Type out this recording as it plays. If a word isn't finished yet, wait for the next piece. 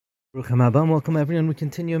Welcome everyone. We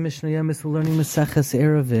continue Mishnah Yemis. We're learning Maseches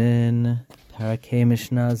Eruvin, Parakeh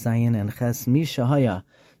Mishnah Zayin and Ches. Misha Haya,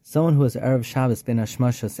 someone who is Erev Shabbos ben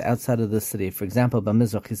Hashmashos outside of the city. For example,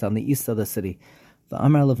 Bamizrach, he's on the east of the city. The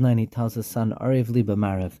Amar Levnain, he tells his son, Arev li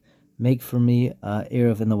b'marav, make for me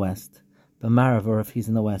Erev in the west. B'marav, or if he's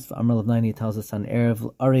in the west. The Amar Levnain, he tells his son,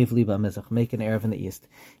 Arev li b'mizrach, make an Erev in the east.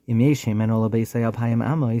 Im yeshem en ola beisay abhayim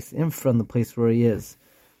amos, in from the place where he is.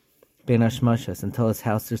 Ben Hashmashas, until his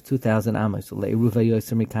house there's 2,000 amos. So le'eruva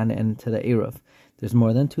yoser mikana, and to the eruv there's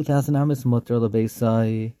more than 2,000 amos. Motor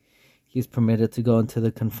lebeisai, he's permitted to go into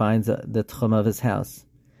the confines of the tchum of his house,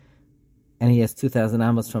 and he has 2,000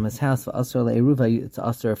 amos from his house. For asur le'eruva, it's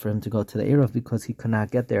asur for him to go to the eruv because he could not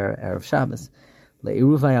get there erev Shabbos.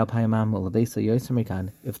 Le'eruva alpayim amo lebeisai yoser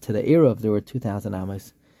mikana. If to the eruv there were 2,000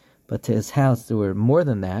 amos, but to his house there were more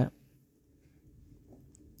than that,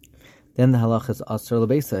 then the halach is asur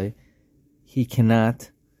lebeisai. He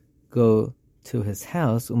cannot go to his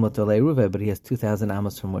house, but he has 2,000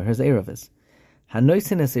 amos from where his eruv is.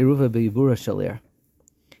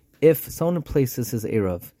 If someone places his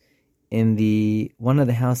eruv in one of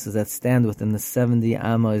the houses that stand within the 70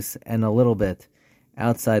 amos and a little bit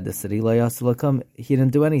outside the city, he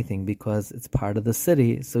didn't do anything because it's part of the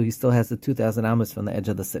city, so he still has the 2,000 amos from the edge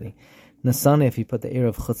of the city. Nasana, if he put the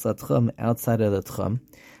eruv chutz latchum outside of the tchum,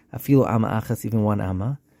 afilu ama achas, even one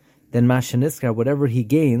ama, then Mashaniskar, whatever he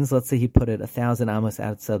gains, let's say he put it 1,000 amos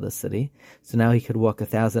outside the city, so now he could walk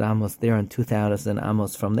 1,000 amos there and 2,000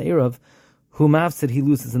 amos from the eruv. Humavsid, he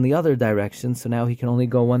loses in the other direction, so now he can only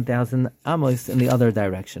go 1,000 amos in the other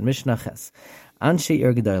direction. Mishnah Ches. Anshe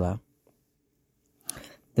Ir Gedola,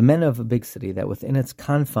 the men of a big city, that within its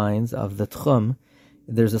confines of the tchum,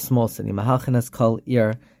 there's a small city. Mahalchanas Kol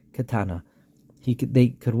Ir Katana. They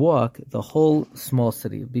could walk the whole small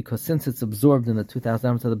city, because since it's absorbed in the 2,000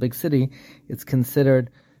 amos of the big city, it's considered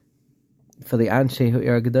for the Anshe Hu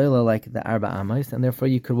Ir Gedola like the Arba Amos, and therefore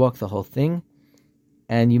you could walk the whole thing,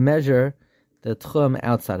 and you measure the tchum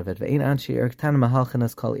outside of it. Ve'ein Anshe Ir Ketana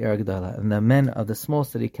Mahalchanas Kol Ir Gedola, and the men of the small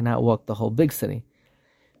city cannot walk the whole big city,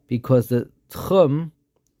 because the tchum,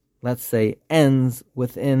 let's say, ends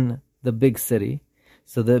within the big city,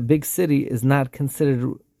 so the big city is not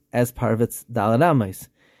considered as part of its Daled Amos,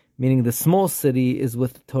 meaning the small city is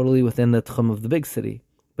totally within the tchum of the big city,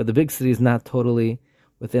 but the big city is not totally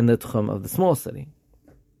within the tchum of the small city.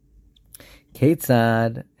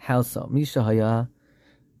 Ketzad, how so? Misha Haya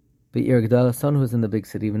Be'ir Gdala, someone who's in the big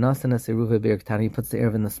city, V'nasan es eruva be'ir Ketana, he puts the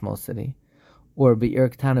eruv in the small city, or Be'ir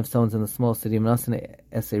Ketana, if someone's in the small city, V'nasan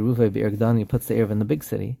es eruva be'ir Gdala, he puts the eruv in the big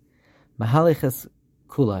city. Mahaliches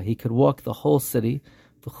Kula, he could walk the whole city,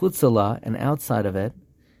 V'chutzala, and outside of it,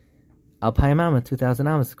 Alpayim 2,000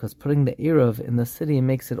 amos, because putting the eruv in the city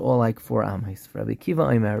makes it all like 4 amos. Rabbi Kiva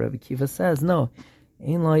Omer, Rabbi Kiva says, no,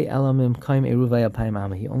 ein loy elamim kaim eruvay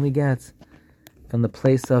alpayim. He only gets from the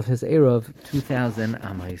place of his eruv 2,000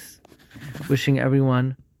 amos. Wishing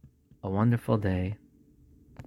everyone a wonderful day.